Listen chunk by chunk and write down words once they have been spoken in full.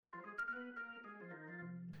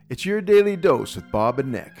It's your daily dose with Bob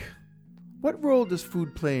and Nick. What role does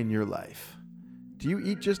food play in your life? Do you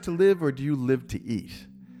eat just to live, or do you live to eat?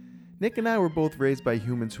 Nick and I were both raised by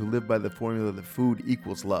humans who live by the formula that food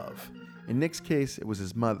equals love. In Nick's case, it was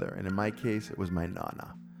his mother, and in my case, it was my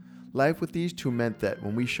nana. Life with these two meant that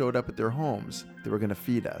when we showed up at their homes, they were going to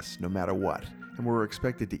feed us, no matter what, and we were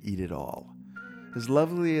expected to eat it all. As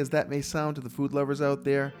lovely as that may sound to the food lovers out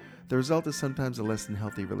there, the result is sometimes a less than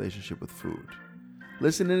healthy relationship with food.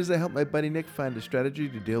 Listen in as I help my buddy Nick find a strategy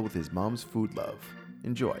to deal with his mom's food love.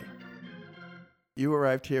 Enjoy. You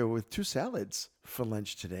arrived here with 2 salads for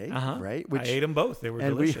lunch today, right? I ate them both. They were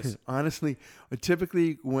delicious. Honestly,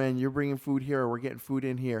 typically when you're bringing food here or we're getting food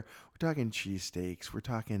in here, we're talking cheesesteaks, we're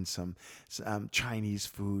talking some Chinese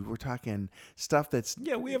food, we're talking stuff that's...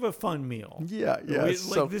 Yeah, we have a fun meal. Yeah.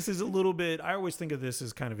 This is a little bit... I always think of this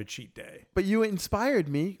as kind of a cheat day. But you inspired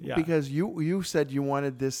me because you said you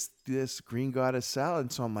wanted this green goddess salad,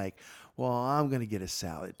 and so I'm like, well, I'm going to get a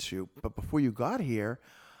salad too. But before you got here,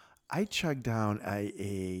 I chugged down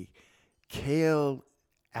a kale,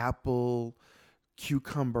 apple,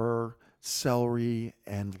 cucumber, celery,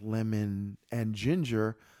 and lemon and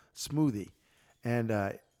ginger smoothie, and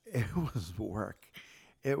it was work.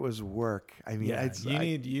 It was work. I mean,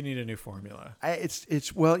 you need a new formula.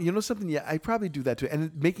 It's well, you know something. Yeah, I probably do that too.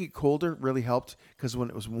 And making it colder really helped because when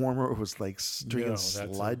it was warmer, it was like drinking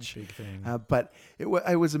sludge. That's a big thing. But it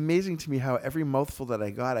was amazing to me how every mouthful that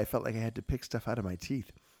I got, I felt like I had to pick stuff out of my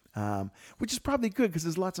teeth. Which is probably good because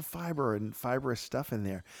there's lots of fiber and fibrous stuff in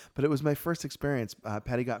there. But it was my first experience.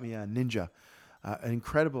 Patty got me a Ninja, an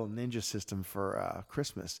incredible Ninja system for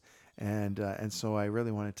Christmas, and so I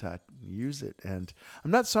really wanted to use it. And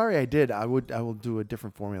I'm not sorry I did. I will do a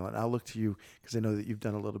different formula, and I'll look to you because I know that you've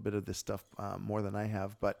done a little bit of this stuff more than I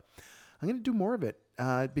have. But I'm going to do more of it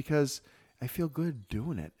because I feel good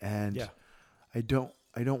doing it, and I don't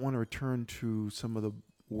want to return to some of the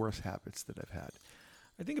worst habits that I've had.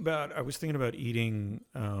 I was thinking about eating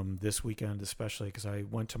this weekend, especially because I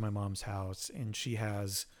went to my mom's house and she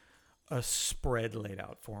has a spread laid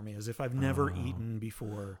out for me as if I've never eaten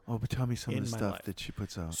before. Oh, but tell me some of the stuff that she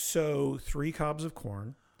puts out. So 3 cobs of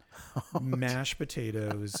corn, mashed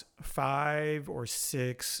potatoes, 5 or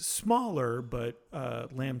 6 smaller but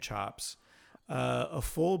lamb chops, a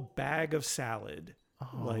full bag of salad.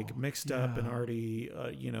 Like mixed up and already,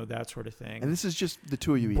 that sort of thing. And this is just the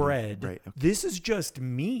two of you bread. Eating. Right. Okay. This is just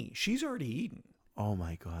me. She's already eaten. Oh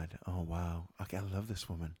my God. Oh wow. Okay, I love this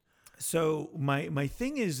woman. So my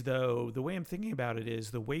thing is, though, the way I'm thinking about it is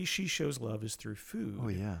the way she shows love is through food. Oh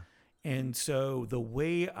yeah. And so the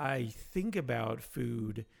way I think about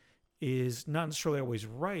food is not necessarily always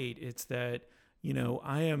right. It's that,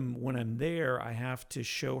 when I'm there, I have to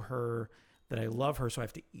show her that I love her, so I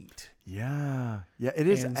have to eat. Yeah, it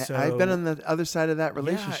is. I've been on the other side of that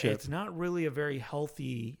relationship. Yeah, it's not really a very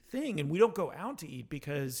healthy thing, and we don't go out to eat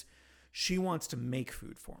because she wants to make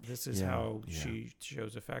food for me. This is how she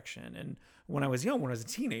shows affection. And when I was young, when I was a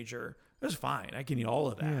teenager, it was fine. I can eat all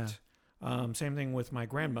of that. Yeah. Same thing with my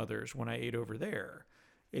grandmothers when I ate over there.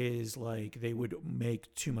 Is like they would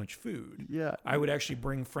make too much food. Yeah. I would actually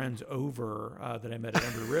bring friends over that I met at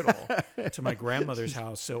Embry-Riddle to my grandmother's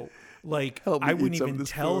house. So I wouldn't even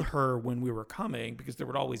tell her when we were coming because there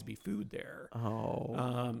would always be food there. Oh.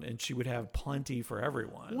 And she would have plenty for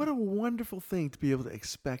everyone. What a wonderful thing to be able to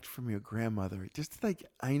expect from your grandmother. Just like,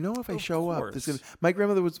 I know if I show up, my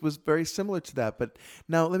grandmother was very similar to that. But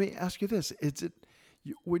now let me ask you this.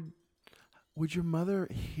 Would your mother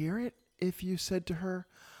hear it if you said to her,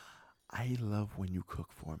 I love when you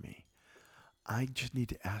cook for me. I just need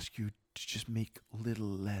to ask you to just make a little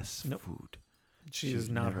less food. She has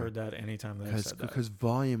not heard that anytime that I said that. Because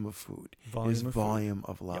volume of food is volume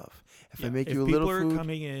of love. Yep. If I make you a little food... If people are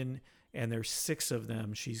coming in and there's 6 of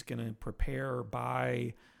them, she's going to prepare,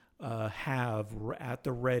 buy, have at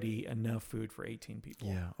the ready enough food for 18 people.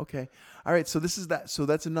 Yeah. Okay. All right. So this is that. So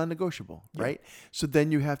that's a non-negotiable, right? So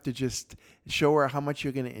then you have to just show her how much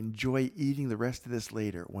you're going to enjoy eating the rest of this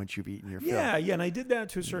later once you've eaten your fill. Yeah. And I did that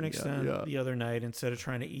to a certain extent the other night instead of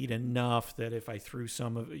trying to eat enough that if I threw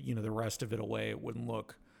some of the rest of it away, it wouldn't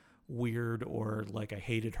look weird or like I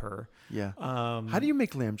hated her. Yeah. How do you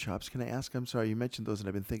make lamb chops? Can I ask? I'm sorry, you mentioned those, and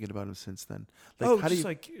I've been thinking about them since then.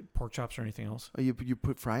 Like pork chops or anything else. Oh, you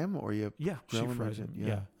fry them or you she fries them.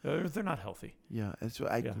 Yeah. They're not healthy. Yeah, that's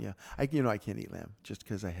what I can't eat lamb just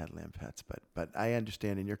because I had lamb pets, but I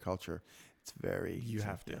understand in your culture, it's very you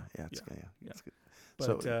have to. It's good.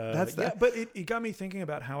 But, so that's that. But it got me thinking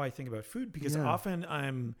about how I think about food because often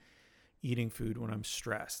I'm eating food when I'm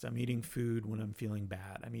stressed. I'm eating food when I'm feeling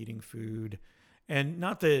bad. I'm eating food And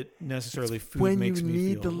not that necessarily food when makes you me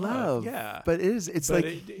need feel the love. Yeah. But it's But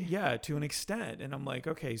like... to an extent. And I'm like,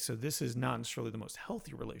 okay, so this is not necessarily the most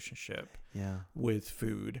healthy relationship with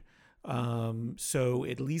food. So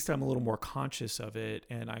at least I'm a little more conscious of it,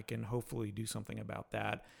 and I can hopefully do something about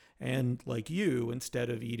that. And like you, instead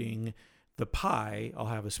of eating the pie, I'll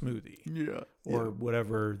have a smoothie. Or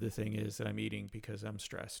whatever the thing is that I'm eating because I'm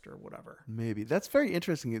stressed or whatever. Maybe. That's very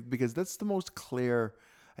interesting because that's the most clear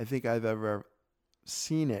I think I've ever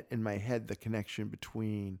seen it in my head, the connection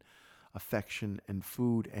between affection and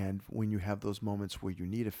food. And when you have those moments where you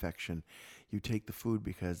need affection, you take the food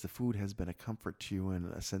because the food has been a comfort to you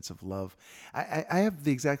and a sense of love. I have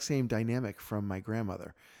the exact same dynamic from my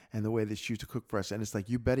grandmother and the way that she used to cook for us. And it's like,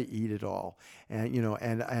 you better eat it all. And,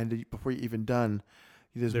 and before you're even done,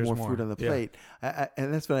 there's more food on the plate.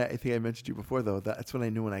 And that's when I think I mentioned to you before, though, that's when I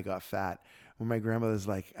knew when I got fat, when my grandmother's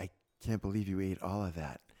like, I can't believe you ate all of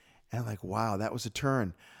that. And I'm like, wow, that was a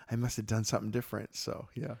turn. I must have done something different. So,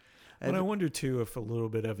 yeah. And I wonder, too, if a little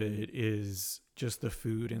bit of it is just the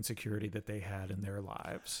food insecurity that they had in their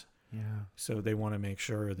lives. Yeah. So they want to make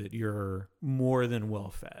sure that you're more than well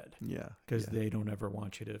fed. Yeah. Because they don't ever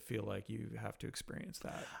want you to feel like you have to experience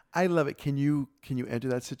that. I love it. Can you enter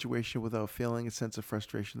that situation without feeling a sense of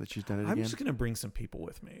frustration that she's done it again? I'm just going to bring some people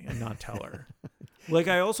with me and not tell her. Like,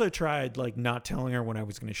 I also tried, like, not telling her when I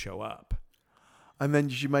was going to show up. And then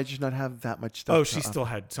she might just not have that much stuff. Oh, she still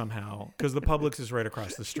had somehow, because the Publix is right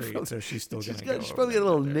across the street, so she's still going to go. She's probably got a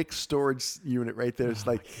little Nick storage unit right there. It's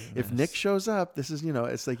like, if Nick shows up, this is,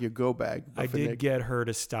 it's like your go bag. I did get her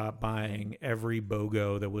to stop buying every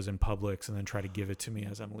BOGO that was in Publix and then try to give it to me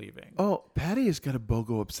as I'm leaving. Oh, Patty has got a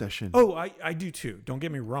BOGO obsession. Oh, I do too. Don't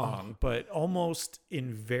get me wrong, but almost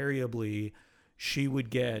invariably, she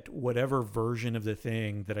would get whatever version of the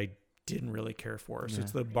thing that I didn't really care for. So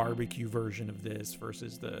it's the barbecue version of this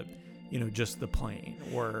versus the, just the plain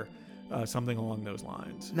or something along those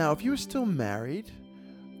lines. Now, if you were still married,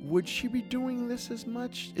 would she be doing this as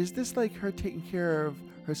much? Is this like her taking care of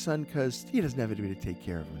her son because he doesn't have anybody to take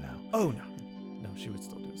care of him now? Oh, no. No, she would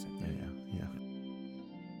still do the same thing. Yeah.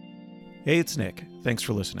 Hey, it's Nick. Thanks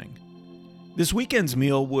for listening. This weekend's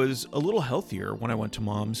meal was a little healthier when I went to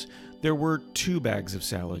Mom's. There were 2 bags of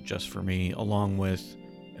salad just for me, along with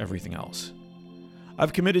everything else.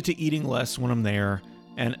 I've committed to eating less when I'm there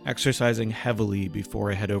and exercising heavily before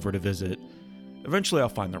I head over to visit. Eventually I'll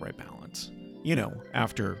find the right balance.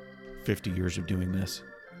 After 50 years of doing this,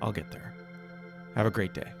 I'll get there. Have a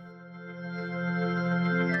great day.